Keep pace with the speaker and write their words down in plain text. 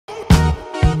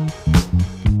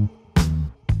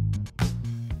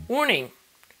Warning!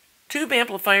 Tube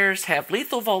amplifiers have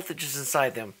lethal voltages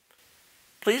inside them.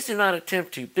 Please do not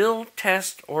attempt to build,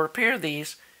 test, or repair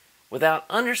these without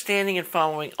understanding and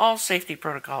following all safety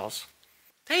protocols.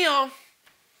 Hey y'all!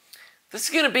 This is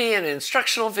going to be an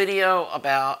instructional video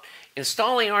about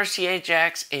installing RCA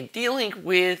jacks and dealing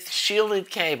with shielded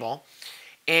cable.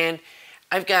 And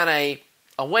I've got a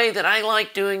way that I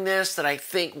like doing this that I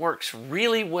think works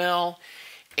really well,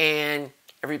 and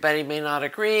everybody may not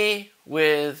agree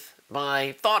with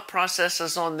my thought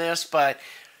processes on this, but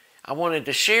I wanted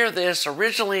to share this.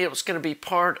 Originally, it was going to be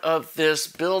part of this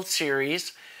build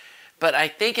series, but I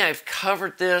think I've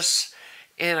covered this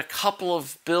in a couple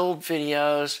of build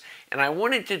videos, and I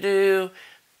wanted to do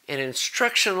an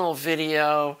instructional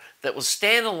video that was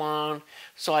standalone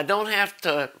so I don't have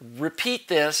to repeat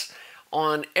this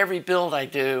on every build I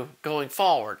do going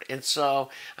forward. And so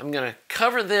I'm going to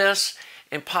cover this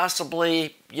and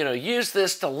possibly, use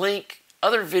this to link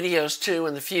other videos to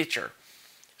in the future.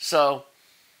 So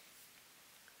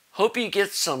hope you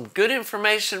get some good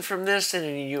information from this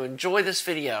and you enjoy this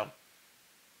video.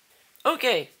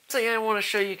 Okay, thing I want to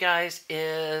show you guys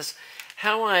is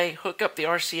how I hook up the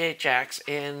RCA jacks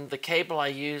and the cable I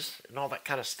use and all that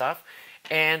kind of stuff.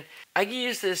 And I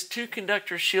use this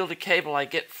 2-conductor shielded cable I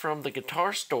get from the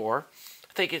guitar store.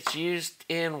 I think it's used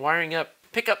in wiring up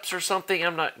pickups or something.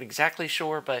 I'm not exactly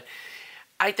sure, but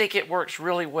I think it works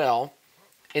really well.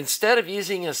 Instead of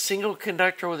using a single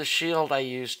conductor with a shield, I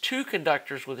use 2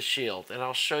 conductors with a shield, and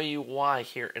I'll show you why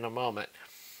here in a moment.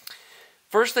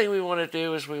 First thing we want to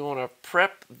do is we want to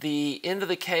prep the end of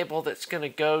the cable that's going to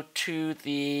go to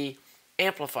the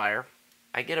amplifier.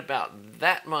 I get about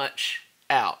that much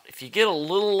out. If you get a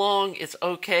little long, it's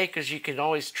okay because you can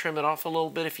always trim it off a little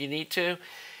bit if you need to.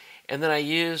 And then I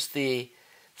use the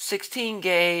 16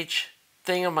 gauge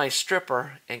thing on my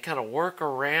stripper and kind of work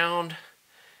around,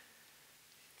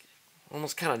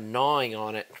 almost kind of gnawing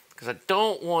on it, because I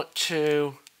don't want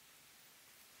to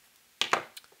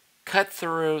cut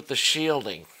through the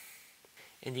shielding.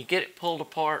 And you get it pulled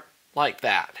apart like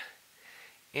that.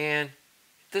 And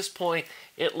at this point,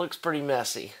 it looks pretty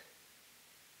messy.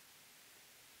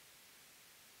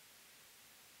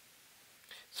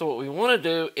 So what we want to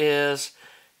do is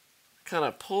kind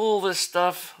of pull this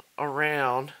stuff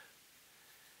around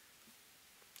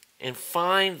and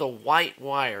find the white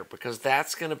wire, because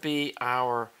that's going to be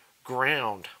our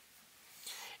ground.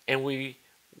 And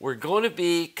we're going to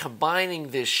be combining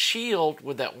this shield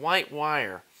with that white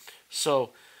wire.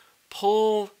 So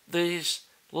pull these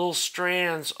little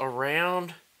strands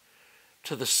around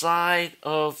to the side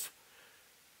of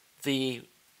the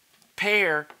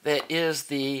pair that is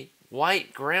the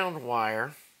white ground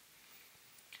wire,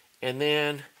 and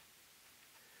then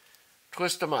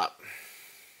twist them up.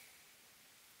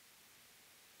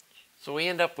 So we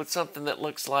end up with something that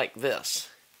looks like this.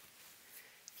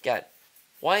 Got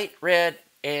white, red,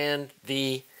 and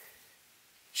the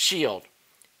shield.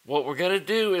 What we're going to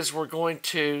do is we're going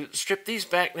to strip these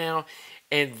back now,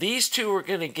 and these two are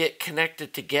going to get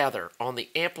connected together on the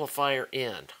amplifier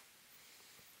end.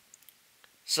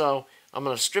 So I'm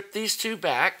going to strip these two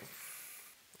back,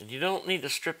 and you don't need to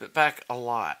strip it back a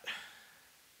lot.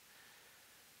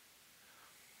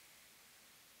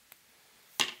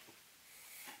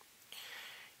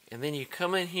 And then you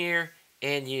come in here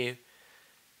and you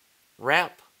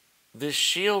wrap this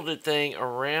shielded thing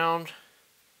around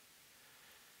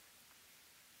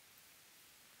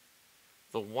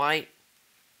the white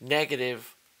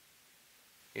negative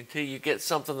until you get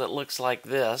something that looks like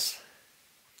this.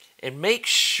 And make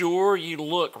sure you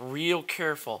look real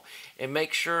careful and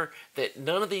make sure that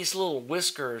none of these little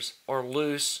whiskers are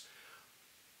loose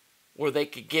where they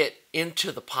could get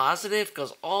into the positive,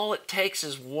 because all it takes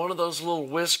is one of those little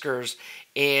whiskers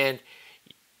and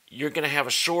you're going to have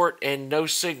a short and no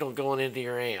signal going into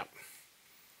your amp.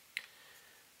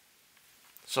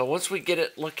 So once we get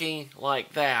it looking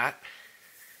like that,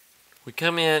 we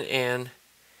come in and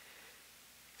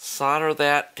solder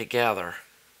that together.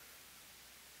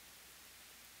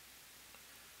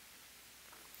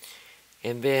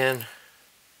 And then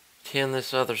tin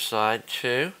this other side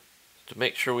too, to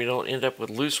make sure we don't end up with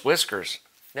loose whiskers.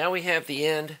 Now we have the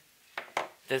end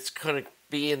that's going to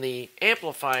be in the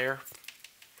amplifier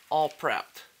all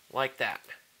prepped like that.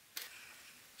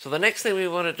 So the next thing we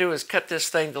want to do is cut this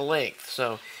thing to length.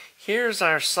 So here's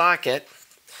our socket,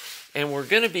 and we're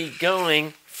going to be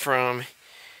going from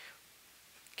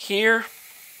here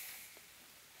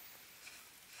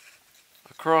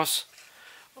across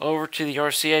over to the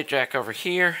RCA jack over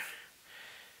here,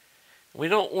 We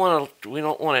don't want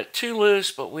it too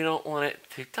loose, but we don't want it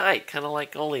too tight, kind of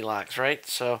like Goldilocks, right?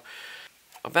 So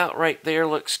about right there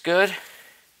looks good.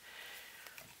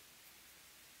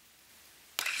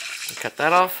 Cut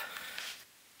that off.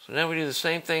 So now we do the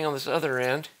same thing on this other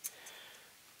end.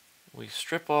 We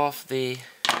strip off the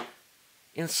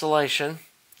insulation.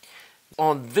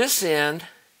 On this end,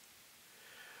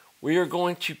 we are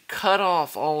going to cut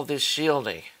off all of this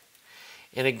shielding.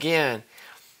 And again,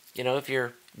 you know, if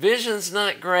your vision's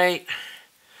not great,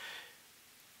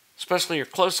 especially your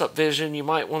close-up vision, you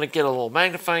might want to get a little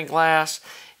magnifying glass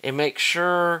and make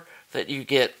sure that you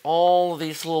get all of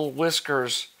these little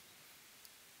whiskers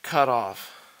cut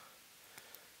off.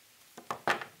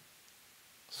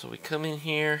 So we come in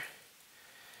here.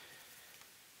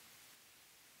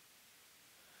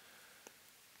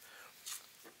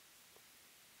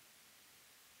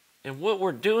 And what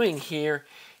we're doing here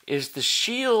is the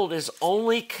shield is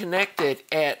only connected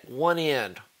at one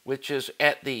end, which is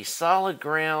at the solid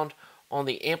ground on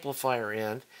the amplifier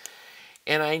end.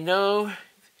 And I know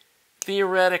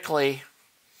theoretically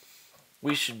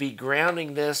we should be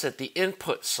grounding this at the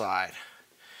input side,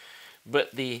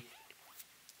 but the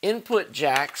input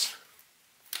jacks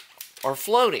are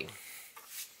floating.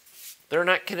 They're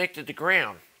not connected to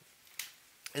ground.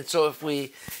 And so if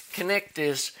we connect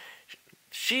this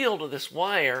shield of this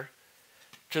wire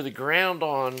to the ground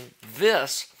on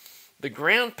this, the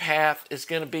ground path is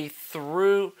going to be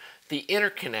through the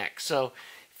interconnect. So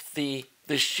if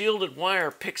the shielded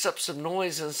wire picks up some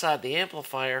noise inside the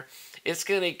amplifier, it's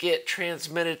going to get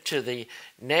transmitted to the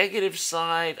negative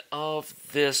side of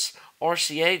this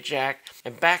RCA jack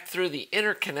and back through the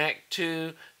interconnect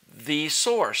to the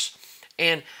source.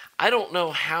 And I don't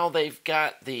know how they've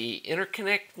got the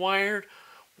interconnect wired,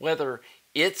 whether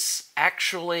it's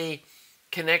actually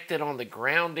connected on the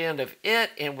ground end of it,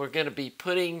 and we're going to be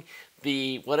putting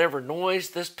the whatever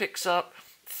noise this picks up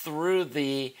through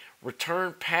the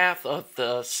return path of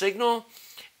the signal,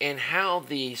 and how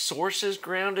the source is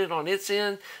grounded on its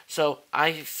end. So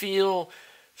I feel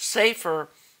safer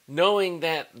knowing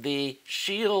that the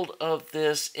shield of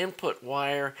this input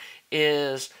wire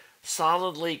is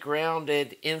solidly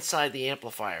grounded inside the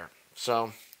amplifier.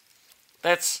 So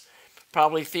that's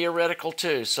probably theoretical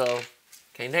too. So,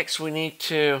 okay, next we need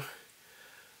to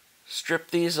strip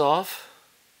these off.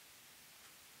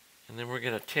 And then we're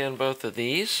going to tin both of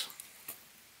these.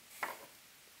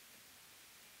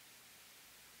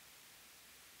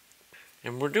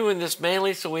 And we're doing this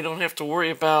mainly so we don't have to worry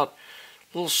about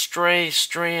little stray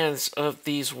strands of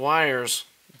these wires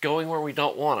going where we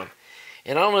don't want them.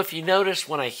 And I don't know if you noticed,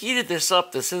 when I heated this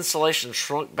up, this insulation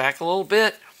shrunk back a little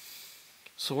bit.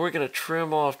 So we're going to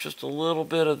trim off just a little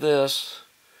bit of this.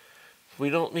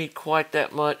 We don't need quite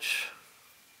that much.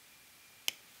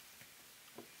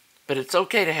 But it's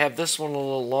okay to have this one a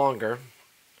little longer.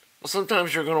 Well,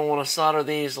 sometimes you're going to want to solder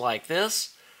these like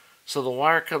this, so the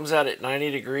wire comes out at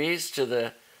 90 degrees to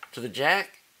the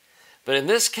jack. But in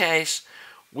this case,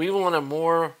 we want it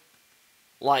more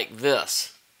like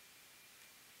this.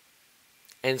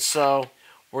 And so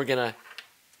we're going to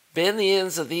bend the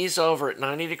ends of these over at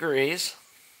 90 degrees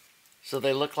so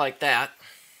they look like that.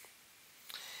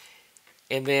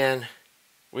 And then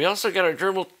we also got our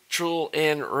Dremel tool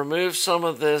and remove some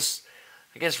of this,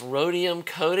 I guess, rhodium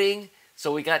coating.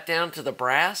 So we got down to the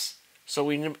brass, so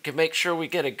we can make sure we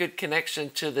get a good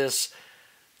connection to this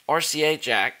RCA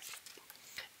jack.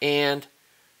 And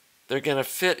they're going to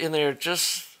fit in there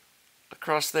just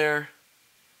across there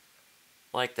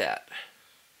like that.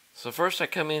 So first I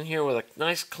come in here with a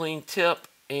nice clean tip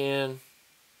and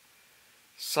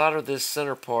solder this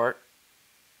center part.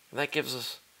 And that gives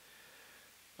us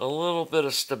a little bit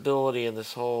of stability in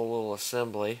this whole little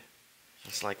assembly.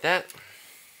 Just like that.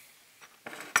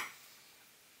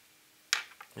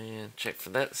 And check for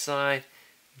that side.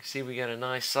 You can see we got a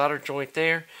nice solder joint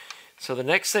there. So the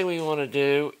next thing we want to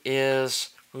do is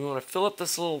we want to fill up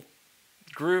this little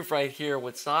groove right here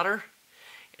with solder,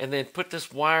 and then put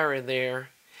this wire in there.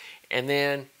 And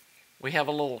then we have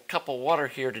a little cup of water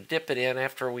here to dip it in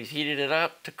after we've heated it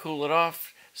up to cool it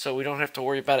off, so we don't have to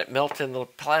worry about it melting the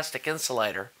plastic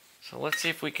insulator. So let's see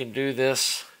if we can do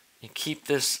this and keep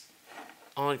this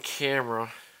on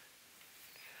camera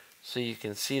so you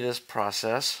can see this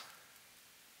process.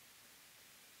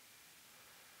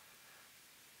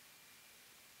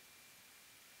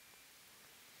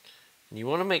 And you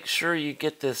want to make sure you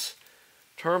get this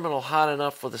terminal hot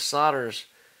enough where the solder's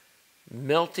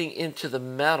melting into the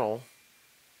metal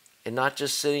and not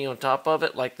just sitting on top of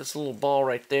it. Like this little ball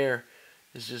right there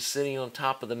is just sitting on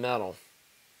top of the metal.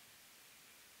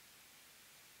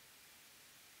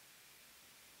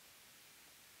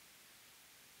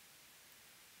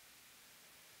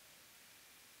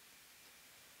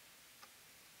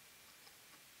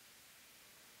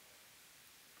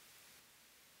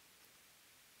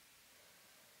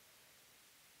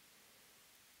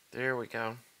 There we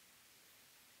go.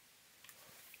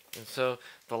 And so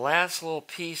the last little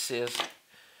piece is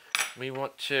we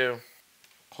want to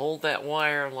hold that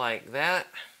wire like that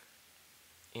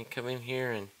and come in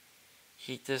here and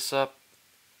heat this up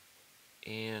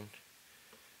and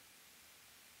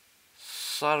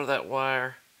solder that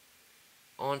wire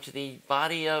onto the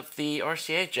body of the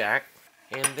RCA jack,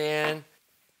 and then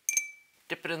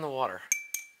dip it in the water.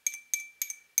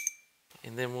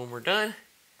 And then when we're done,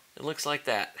 it looks like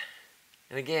that.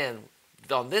 And again,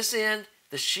 on this end,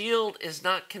 the shield is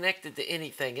not connected to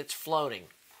anything, it's floating.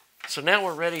 So now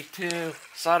we're ready to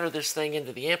solder this thing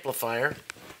into the amplifier.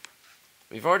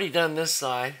 We've already done this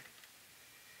side,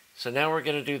 so now we're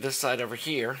going to do this side over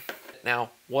here.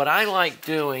 Now, what I like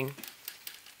doing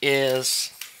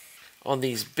is on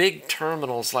these big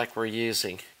terminals like we're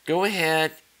using, go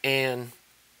ahead and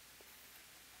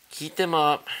heat them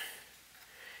up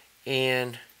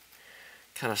and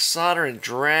kind of solder and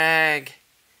drag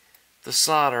the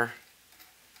solder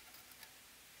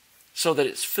so that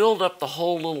it's filled up the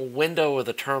whole little window of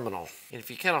the terminal. And if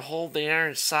you kind of hold the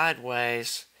iron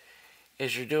sideways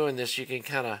as you're doing this, you can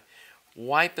kind of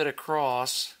wipe it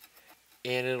across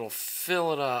and it'll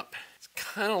fill it up. It's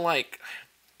kind of like,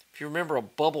 if you remember a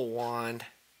bubble wand,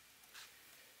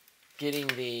 getting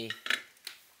the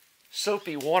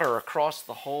soapy water across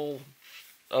the whole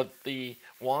of the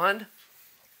wand.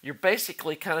 You're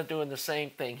basically kind of doing the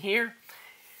same thing here.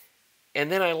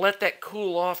 And then I let that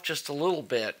cool off just a little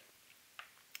bit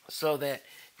so that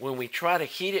when we try to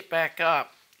heat it back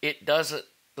up, it doesn't,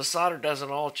 the solder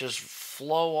doesn't all just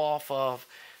flow off of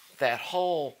that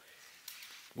hole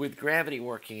with gravity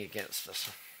working against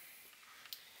us.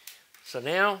 So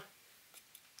now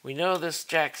we know this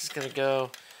jack is going to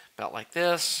go about like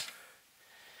this,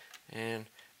 and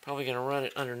probably going to run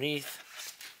it underneath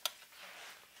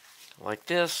like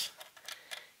this.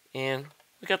 And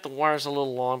we got the wires a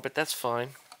little long, but that's fine.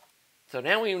 So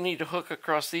now we need to hook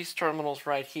across these terminals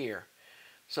right here.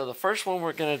 So the first one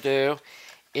we're going to do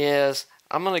is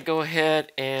I'm going to go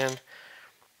ahead and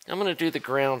I'm going to do the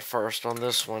ground first on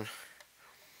this one.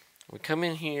 We come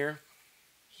in here,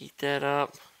 heat that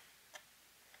up.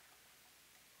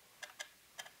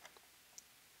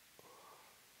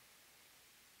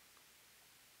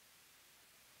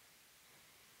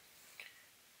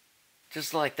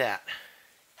 Just like that.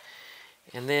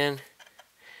 And then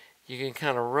you can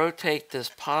kind of rotate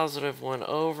this positive one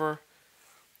over.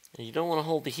 And you don't want to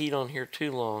hold the heat on here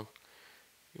too long.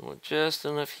 You want just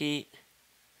enough heat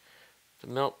to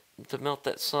melt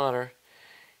that solder,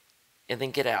 and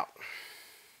then get out.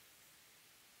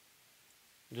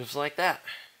 Just like that.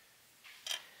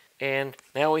 And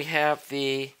now we have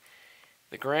the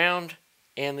ground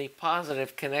and the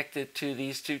positive connected to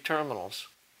these two terminals.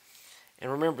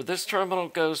 And remember, this terminal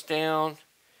goes down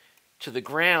to the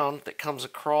ground that comes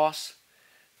across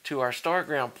to our star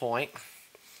ground point,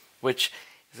 which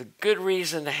is a good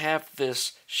reason to have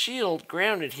this shield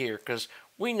grounded here, because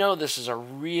we know this is a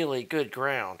really good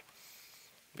ground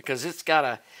because it's got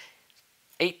a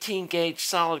 18 gauge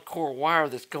solid core wire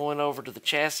that's going over to the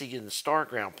chassis and the star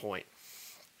ground point.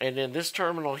 And then this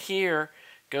terminal here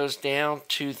goes down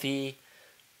to the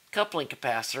coupling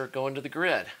capacitor going to the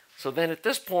grid. So then at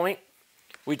this point,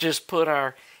 we just put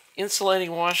our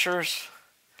insulating washers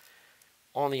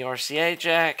on the RCA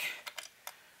jack,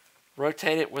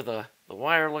 rotate it where the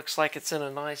wire looks like it's in a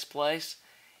nice place,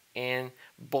 and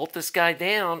bolt this guy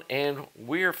down, and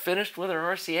we're finished with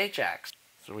our RCA jacks.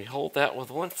 So we hold that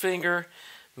with one finger,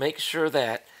 make sure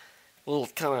that little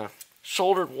kind of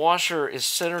shouldered washer is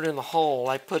centered in the hole.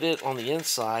 I put it on the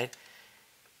inside,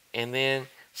 and then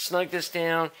snug this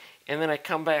down, and then I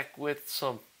come back with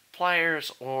some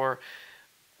pliers or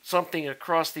something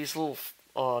across these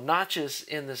little notches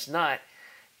in this nut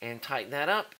and tighten that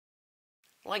up.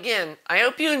 Well, again, I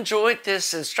hope you enjoyed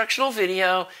this instructional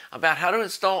video about how to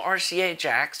install RCA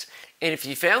jacks. And if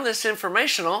you found this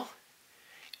informational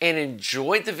and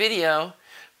enjoyed the video,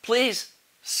 please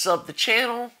sub the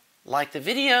channel, like the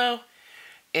video,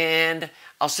 and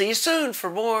I'll see you soon for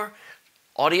more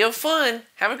audio fun.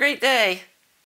 Have a great day.